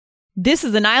This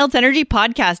is an IELTS Energy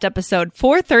Podcast, episode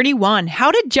 431, How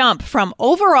to Jump from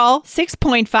Overall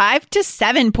 6.5 to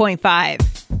 7.5.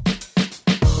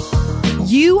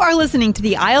 You are listening to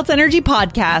the IELTS Energy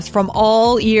Podcast from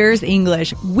All Ears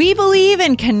English. We believe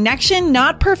in connection,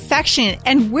 not perfection,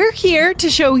 and we're here to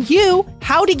show you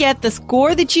how to get the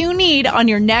score that you need on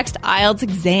your next IELTS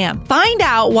exam. Find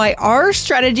out why our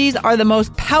strategies are the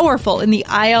most powerful in the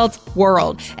IELTS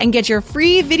world and get your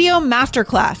free video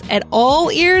masterclass at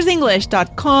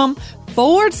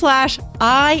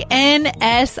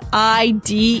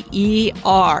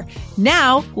allearsenglish.com/INSIDER.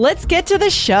 Now, let's get to the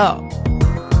show.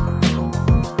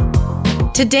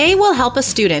 Today, we'll help a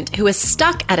student who is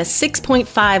stuck at a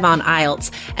 6.5 on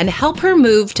IELTS and help her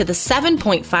move to the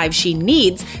 7.5 she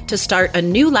needs to start a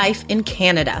new life in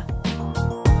Canada.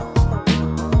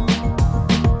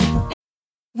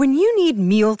 When you need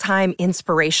mealtime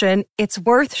inspiration, it's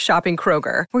worth shopping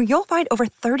Kroger, where you'll find over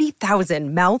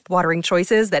 30,000 mouth-watering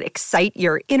choices that excite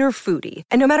your inner foodie.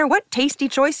 And no matter what tasty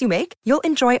choice you make, you'll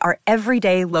enjoy our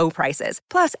everyday low prices,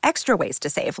 plus extra ways to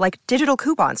save, like digital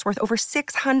coupons worth over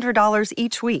 $600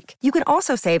 each week. You can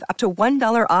also save up to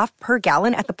 $1 off per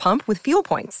gallon at the pump with fuel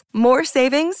points. More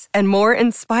savings and more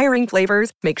inspiring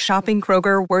flavors make shopping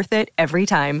Kroger worth it every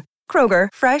time. Kroger,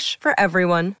 fresh for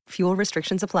everyone. Fuel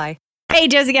restrictions apply. Hey,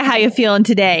 Jessica, how you feeling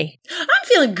today? I'm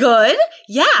feeling good.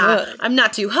 Yeah. Good. I'm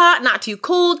not too hot, not too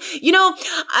cold. You know,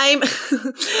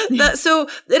 so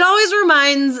it always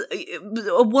reminds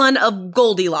one of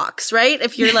Goldilocks, right?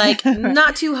 If you're like,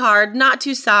 not too hard, not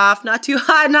too soft, not too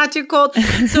hot, not too cold.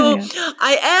 So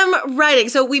I am writing.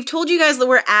 So we've told you guys that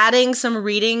we're adding some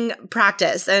reading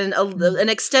practice and an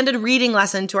extended reading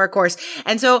lesson to our course.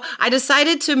 And so I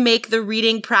decided to make the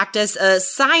reading practice a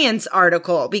science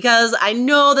article because I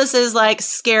know this is like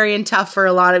scary and tough for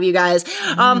a lot of you guys.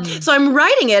 So I'm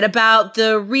writing it about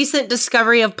the recent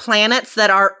discovery of planets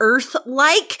that are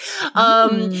Earth-like.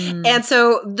 And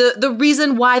so the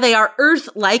reason why they are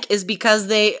Earth-like is because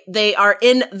they are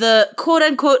in the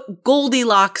quote-unquote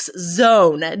Goldilocks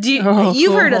zone.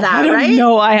 You've heard of that, right?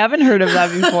 No, I haven't heard of that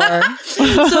before.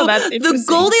 So the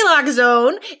Goldilocks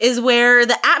zone is where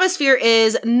the atmosphere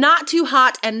is not too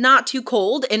hot and not too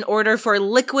cold in order for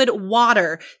liquid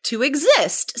water to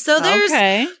exist. So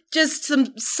there's just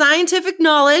some scientific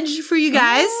knowledge for you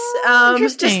guys.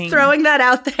 Just throwing that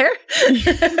out there.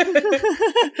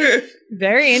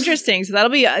 Very interesting. So that'll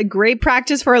be a great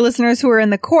practice for our listeners who are in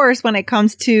the course when it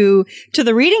comes to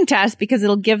the reading test, because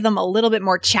it'll give them a little bit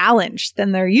more challenge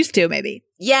than they're used to, maybe.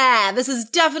 Yeah, this is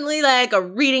definitely like a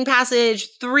reading passage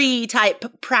 3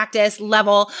 type practice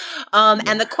level.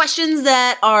 And the questions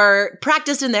that are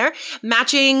practiced in there,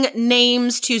 matching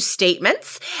names to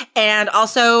statements and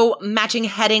also matching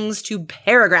headings to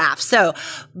paragraphs. So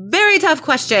very tough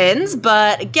questions.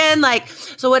 But again,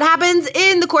 so what happens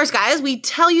in the course, guys, we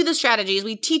tell you the strategies,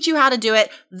 we teach you how to do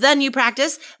it, then you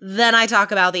practice, then I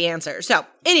talk about the answer. So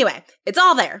anyway, it's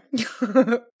all there.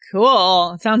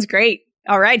 Cool. Sounds great.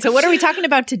 All right. So what are we talking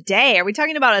about today? Are we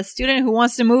talking about a student who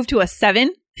wants to move to a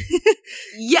 7?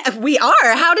 Yeah, we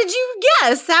are. How did you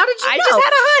guess? How did you know?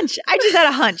 I just had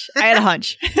a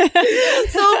hunch.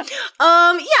 So,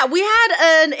 yeah, we had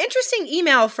an interesting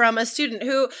email from a student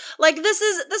who, this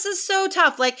is so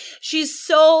tough. She's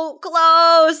so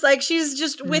close. She's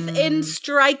just within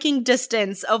striking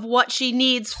distance of what she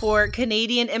needs for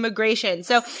Canadian immigration.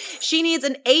 So she needs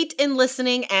an 8 in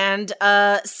listening and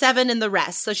a 7 in the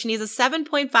rest. So she needs a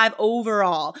 7.5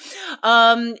 overall.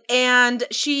 And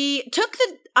she took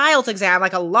the IELTS exam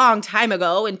a long time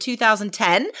ago in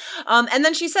 2010. And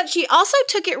then she said she also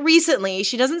took it recently.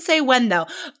 She doesn't say when though,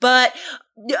 but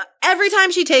every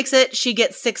time she takes it, she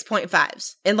gets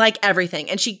 6.5s in everything.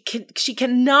 And she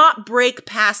cannot break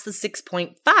past the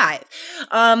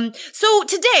 6.5. So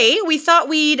today we thought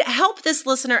we'd help this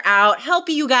listener out, help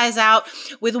you guys out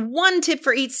with one tip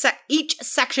for each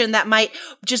section that might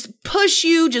just push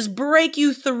you, just break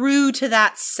you through to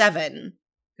that 7.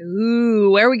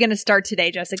 Ooh, where are we going to start today,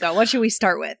 Jessica? What should we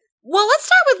start with? Well, let's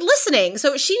start with listening.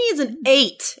 So she needs an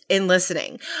 8 in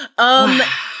listening. Wow.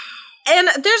 And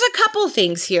there's a couple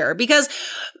things here because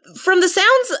from the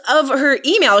sounds of her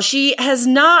email, she has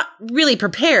not really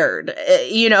prepared.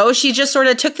 She just sort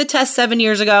of took the test 7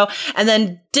 years ago and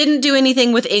then didn't do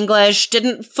anything with English,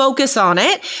 didn't focus on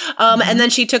it. And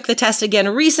then she took the test again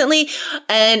recently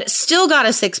and still got a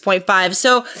 6.5.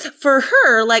 So for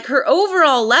her, her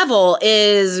overall level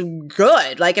is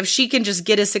good. If she can just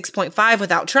get a 6.5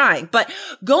 without trying. But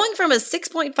going from a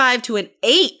 6.5 to an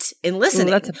 8 in listening.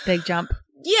 Ooh, that's a big jump.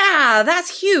 Yeah,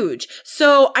 that's huge.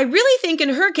 So I really think in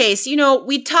her case,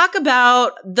 we talk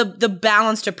about the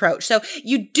balanced approach. So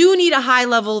you do need a high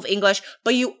level of English,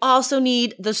 but you also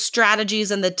need the strategies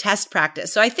and the test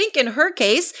practice. So I think in her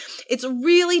case, it's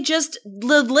really just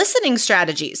the listening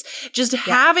strategies, just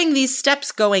having these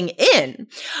steps going in.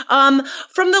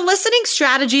 From the listening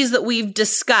strategies that we've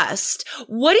discussed,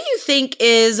 what do you think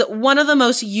is one of the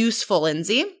most useful,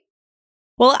 Lindsay?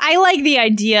 Well, I like the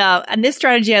idea, and this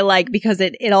strategy I like because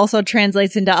it also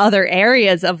translates into other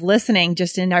areas of listening,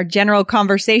 just in our general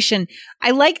conversation.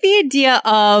 I like the idea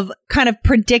of kind of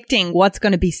predicting what's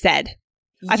going to be said.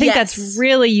 I think that's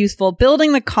really useful,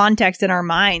 building the context in our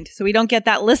mind so we don't get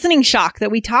that listening shock that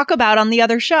we talk about on the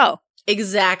other show.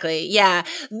 Exactly. Yeah.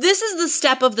 This is the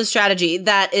step of the strategy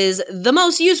that is the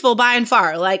most useful by and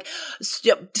far. Like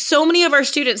so many of our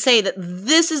students say that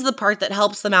this is the part that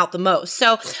helps them out the most.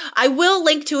 So I will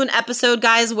link to an episode,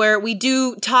 guys, where we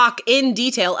do talk in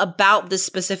detail about this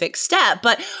specific step.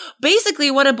 But basically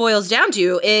what it boils down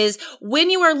to is when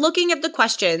you are looking at the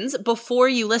questions before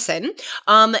you listen,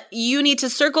 you need to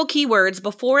circle keywords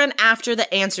before and after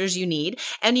the answers you need.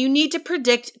 And you need to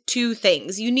predict two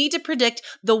things. You need to predict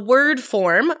the word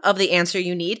form of the answer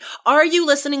you need. Are you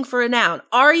listening for a noun?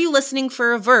 Are you listening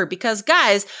for a verb? Because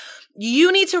guys,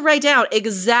 you need to write down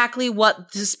exactly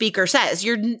what the speaker says.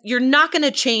 You're not going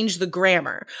to change the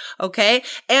grammar. Okay.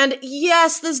 And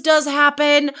yes, this does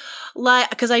happen.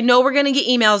 Cause I know we're going to get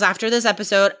emails after this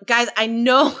episode. Guys, I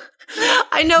know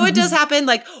it does happen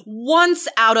like once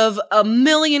out of a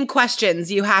million questions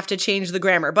you have to change the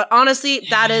grammar. But honestly,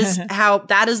 that is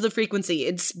the frequency.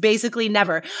 It's basically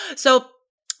never. So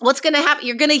what's going to happen?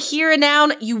 You're going to hear a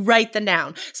noun, you write the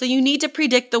noun. So you need to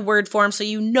predict the word form so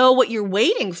you know what you're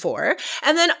waiting for.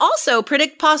 And then also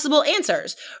predict possible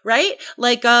answers, right?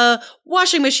 Like a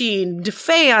washing machine,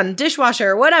 fan,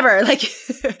 dishwasher, whatever. Like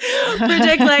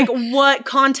predict like what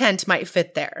content might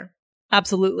fit there.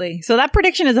 Absolutely. So that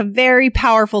prediction is a very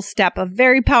powerful step, a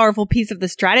very powerful piece of the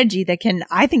strategy that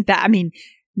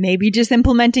maybe just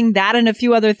implementing that and a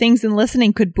few other things in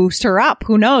listening could boost her up.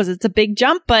 Who knows? It's a big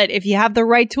jump, but if you have the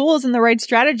right tools and the right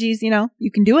strategies, you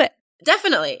can do it.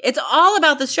 Definitely. It's all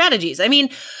about the strategies. I mean,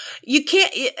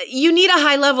 you need a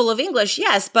high level of English,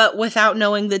 yes, but without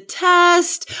knowing the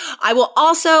test. I will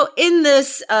also, in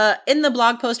the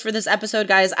blog post for this episode,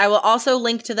 guys, I will also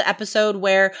link to the episode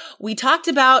where we talked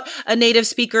about a native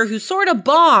speaker who sort of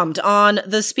bombed on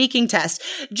the speaking test.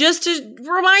 Just to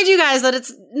remind you guys that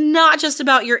it's not just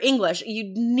about your English.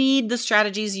 You need the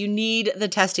strategies. You need the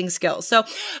testing skills. So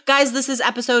guys, this is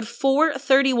episode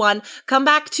 431. Come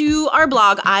back to our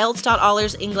blog,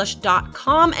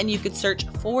 IELTS.AllersEnglish.com, and you could search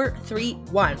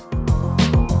 431.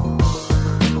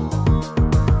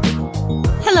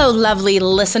 Hello, lovely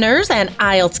listeners and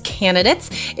IELTS candidates.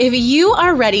 If you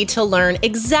are ready to learn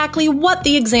exactly what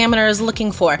the examiner is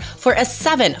looking for a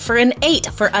 7, for an 8,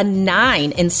 for a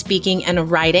 9 in speaking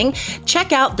and writing,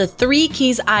 check out the 3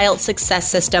 Keys IELTS Success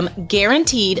System,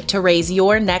 guaranteed to raise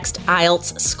your next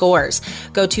IELTS scores.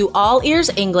 Go to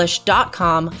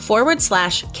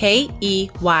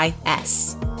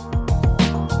allearsenglish.com/KEYS.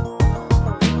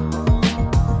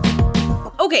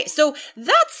 Okay, so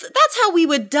that's how we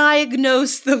would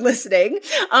diagnose the listening.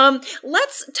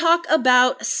 Let's talk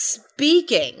about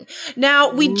speaking. Now,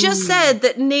 we just said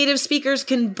that native speakers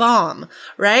can bomb,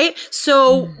 right?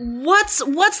 So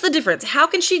what's the difference? How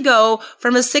can she go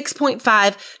from a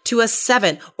 6.5 to a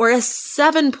 7 or a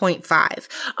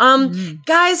 7.5?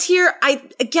 Guys, here, I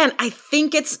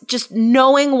think it's just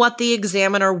knowing what the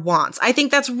examiner wants. I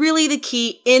think that's really the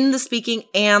key in the speaking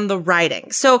and the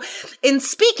writing. So in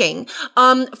speaking,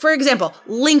 for example,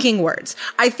 linking words.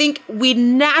 I think we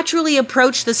naturally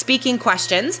approach the speaking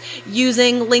questions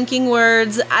using linking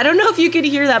words. I don't know if you can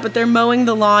hear that, but they're mowing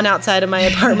the lawn outside of my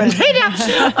apartment right now.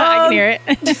 I can hear it.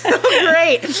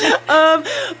 Great.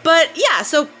 But yeah,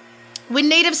 so when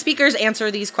native speakers answer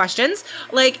these questions,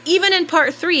 like even in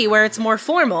part 3 where it's more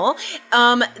formal,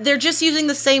 they're just using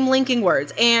the same linking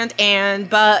words and,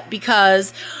 but,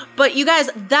 because. But you guys,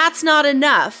 that's not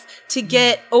enough to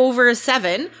get over a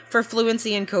 7 for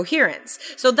fluency and coherence.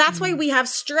 So that's why we have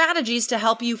strategies to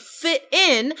help you fit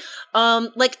in,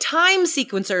 like time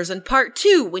sequencers in part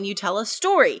 2 when you tell a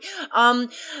story,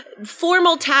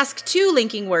 formal task 2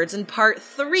 linking words in part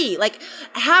 3, like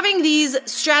having these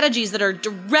strategies that are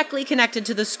directly connected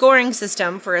to the scoring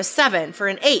system for a 7, for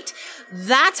an 8.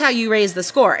 That's how you raise the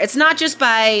score. It's not just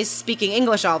by speaking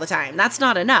English all the time. That's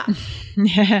not enough.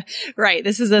 Right.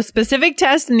 This is a specific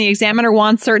test and the examiner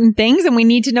wants certain things and we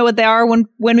need to know what they are when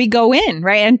we go in,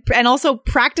 right? And also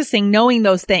practicing knowing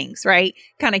those things, right?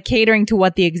 Kind of catering to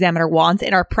what the examiner wants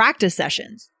in our practice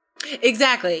sessions.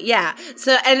 Exactly. Yeah.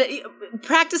 So, and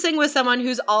practicing with someone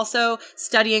who's also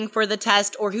studying for the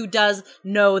test or who does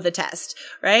know the test,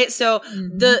 right? So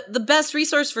the best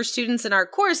resource for students in our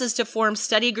course is to form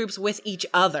study groups with each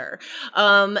other.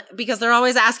 Because they're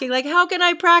always asking like, how can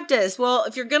I practice? Well,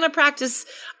 if you're going to practice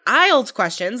IELTS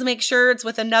questions, make sure it's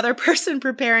with another person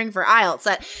preparing for IELTS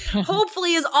that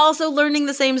hopefully is also learning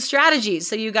the same strategies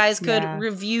so you guys could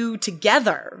review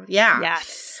together. Yeah.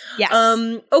 Yes. Yes.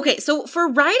 Okay. So for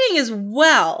writing as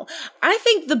well, I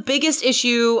think the biggest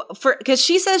issue because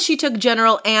she says she took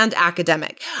general and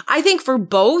academic. I think for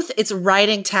both, it's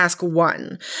writing task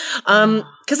 1.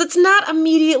 Because it's not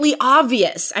immediately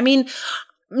obvious. I mean,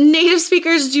 native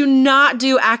speakers do not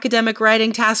do academic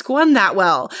writing task 1 that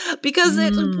well because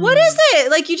what is it?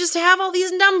 Like you just have all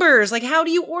these numbers. Like how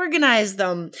do you organize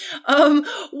them?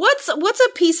 What's a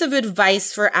piece of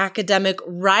advice for academic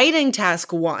writing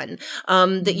task 1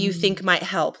 that you think might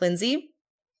help, Lindsay?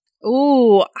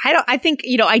 Ooh, I think,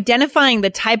 identifying the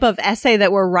type of essay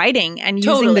that we're writing and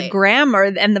using the grammar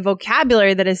and the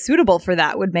vocabulary that is suitable for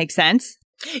that would make sense.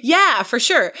 Yeah, for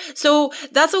sure. So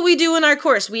that's what we do in our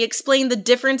course. We explain the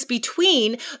difference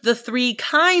between the 3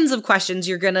 kinds of questions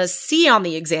you're going to see on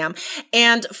the exam.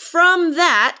 And from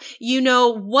that, you know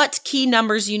what key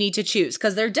numbers you need to choose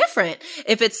because they're different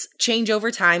if it's change over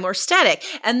time or static.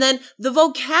 And then the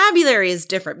vocabulary is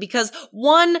different because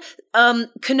one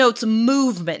connotes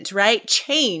movement, right?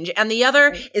 Change. And the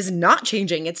other is not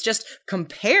changing. It's just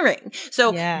comparing.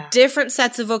 So different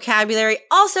sets of vocabulary.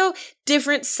 Also,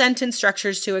 different sentence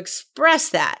structures to express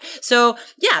that. So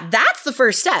yeah, that's the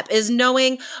first step is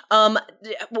knowing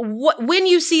when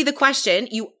you see the question,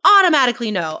 you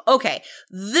automatically know, okay,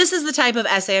 this is the type of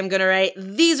essay I'm going to write.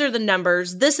 These are the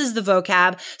numbers. This is the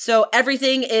vocab. So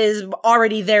everything is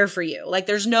already there for you. Like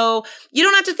you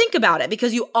don't have to think about it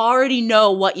because you already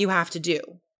know what you have to do.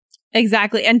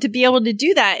 Exactly. And to be able to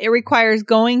do that, it requires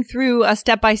going through a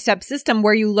step-by-step system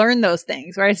where you learn those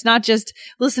things, right? It's not just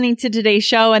listening to today's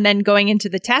show and then going into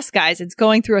the test, guys. It's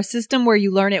going through a system where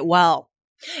you learn it well.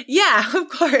 Yeah, of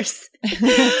course.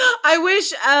 I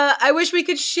wish we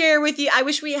could share with you. I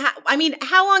wish we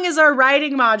how long is our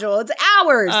writing module? It's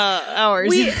hours. Hours.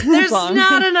 There's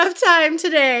not enough time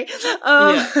today.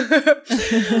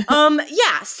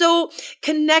 So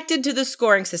connected to the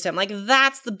scoring system. Like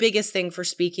that's the biggest thing for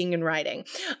speaking and writing.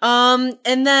 And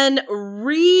then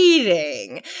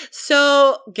reading.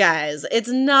 So guys, it's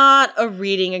not a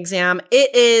reading exam.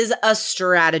 It is a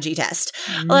strategy test.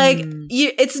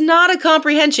 It's not a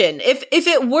comprehension. If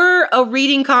it were a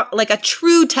reading, like a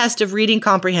true test of reading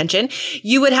comprehension,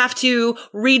 you would have to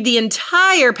read the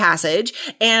entire passage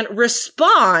and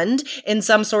respond in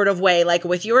some sort of way, like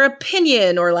with your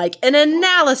opinion or like an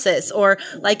analysis or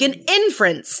like an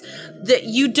inference. That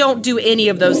you don't do any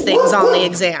of those things on the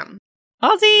exam.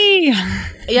 Ozzy!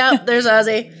 Yep, there's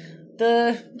Ozzy.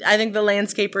 I think the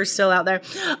landscaper's still out there.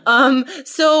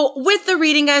 So with the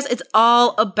reading, guys, it's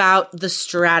all about the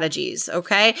strategies,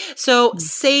 okay? So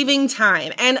saving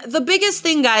time. And the biggest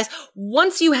thing, guys,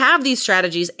 once you have these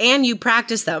strategies and you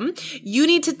practice them, you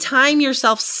need to time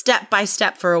yourself step by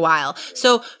step for a while.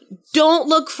 So don't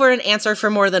look for an answer for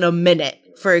more than a minute,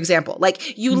 for example.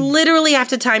 Like you literally have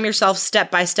to time yourself step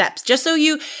by step, just so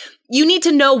you need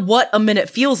to know what a minute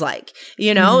feels like,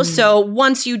 So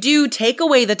once you do take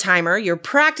away the timer, you're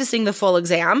practicing the full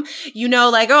exam,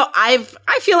 I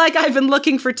feel like I've been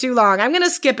looking for too long. I'm going to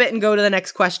skip it and go to the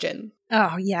next question.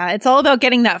 Oh yeah. It's all about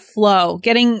getting that flow,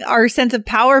 getting our sense of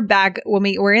power back when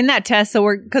we're in that test. So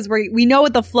we know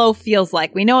what the flow feels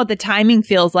like. We know what the timing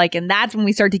feels like. And that's when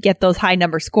we start to get those high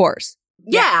number scores.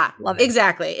 Yeah, love it.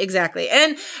 Exactly.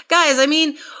 And guys,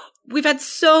 we've had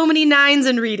so many 9s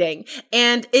in reading,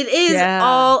 and it is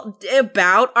all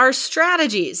about our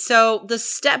strategies. So the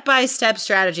step-by-step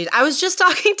strategies. I was just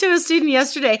talking to a student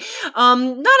yesterday,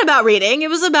 not about reading. It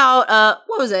was about,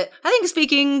 what was it? I think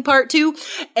speaking part 2.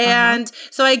 And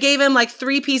so I gave him like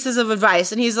 3 pieces of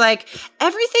advice, and he's like,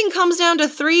 everything comes down to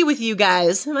 3 with you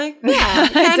guys. I'm like, yeah,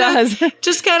 it does.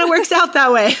 Just kind of works out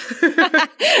that way.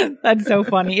 That's so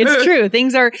funny. It's true.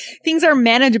 Things are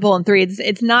manageable in 3.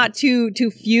 It's not too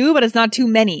few, but it's not too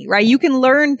many, right? You can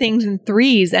learn things in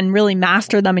 3s and really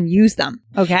master them and use them.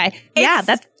 Okay.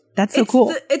 That's so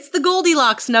cool. It's the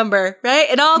Goldilocks number, right?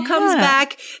 It all comes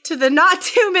back to the not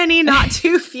too many, not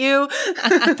too few.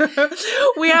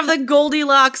 We have the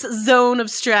Goldilocks zone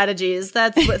of strategies.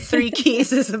 That's what 3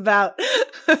 keys is about.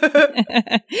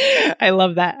 I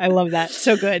love that.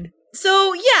 So good.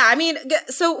 So yeah, I mean,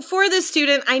 so for this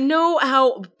student, I know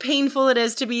how painful it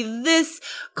is to be this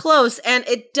close, and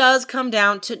it does come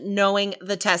down to knowing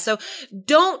the test. So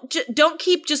don't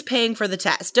keep just paying for the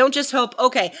test. Don't just hope,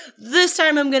 okay, this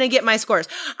time I'm going to get my scores.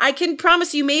 I can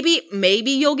promise you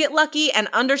maybe you'll get lucky and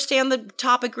understand the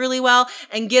topic really well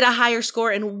and get a higher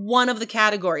score in one of the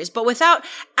categories. But without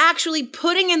actually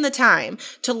putting in the time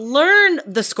to learn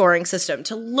the scoring system,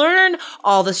 to learn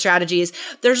all the strategies,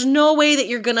 there's no way that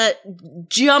you're going to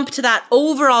jump to that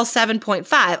overall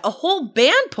 7.5, a whole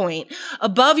band point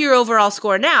above your overall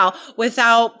score now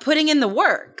without putting in the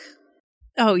work.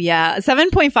 Oh yeah.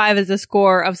 7.5 is a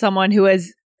score of someone who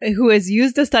has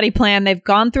used a study plan. They've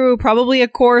gone through probably a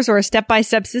course or a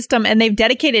step-by-step system, and they've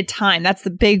dedicated time. That's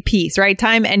the big piece, right?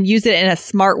 Time, and use it in a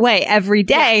smart way every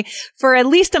day for at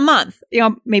least a month,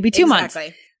 maybe 2 months.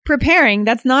 Preparing.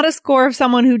 That's not a score of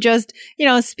someone who just,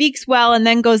 speaks well and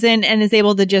then goes in and is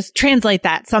able to just translate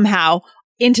that somehow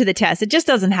into the test. It just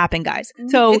doesn't happen, guys.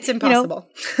 So it's impossible.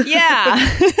 Yeah.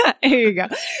 There you go.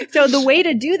 So the way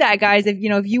to do that, guys, if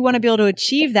you want to be able to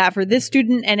achieve that for this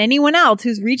student and anyone else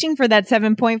who's reaching for that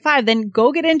 7.5, then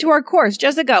go get into our course.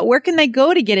 Jessica, where can they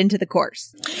go to get into the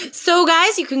course? So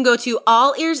guys, you can go to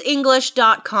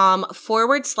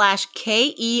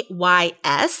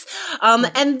allearsenglish.com/KEYS.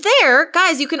 And there,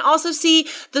 guys, you can also see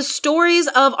the stories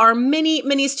of our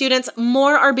many students.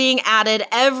 More are being added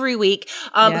every week,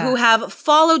 who have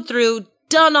followed through,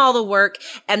 done all the work,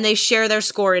 and they share their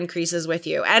score increases with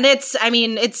you. And it's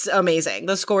amazing,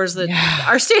 the scores that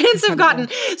our students have gotten.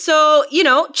 So,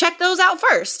 check those out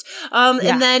first.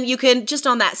 And then you can, just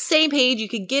on that same page, you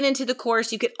could get into the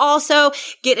course. You could also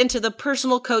get into the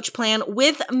personal coach plan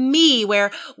with me,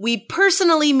 where we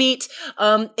personally meet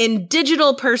in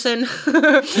digital person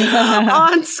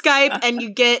on Skype, and you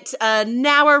get an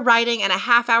hour writing and a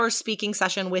half-hour speaking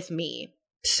session with me.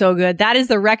 So good. That is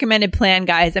the recommended plan,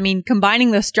 guys. I mean, combining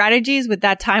those strategies with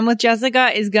that time with Jessica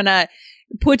is going to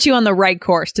put you on the right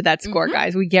course to that score,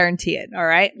 guys. We guarantee it. All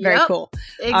right. Very cool.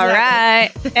 Exactly. All right.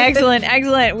 Excellent.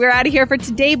 We're out of here for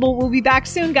today, but we'll be back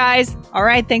soon, guys. All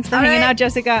right. Thanks for hanging out,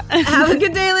 Jessica. Have a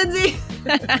good day, Lindsay.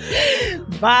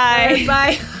 Bye. Right,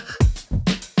 bye.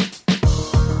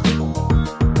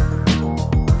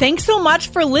 Thanks so much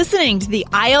for listening to the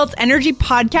IELTS Energy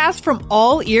Podcast from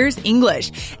All Ears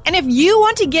English. And if you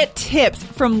want to get tips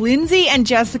from Lindsay and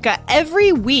Jessica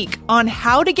every week on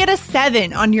how to get a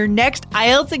 7 on your next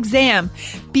IELTS exam,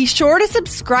 be sure to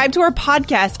subscribe to our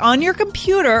podcast on your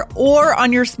computer or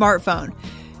on your smartphone.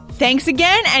 Thanks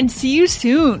again, and see you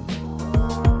soon.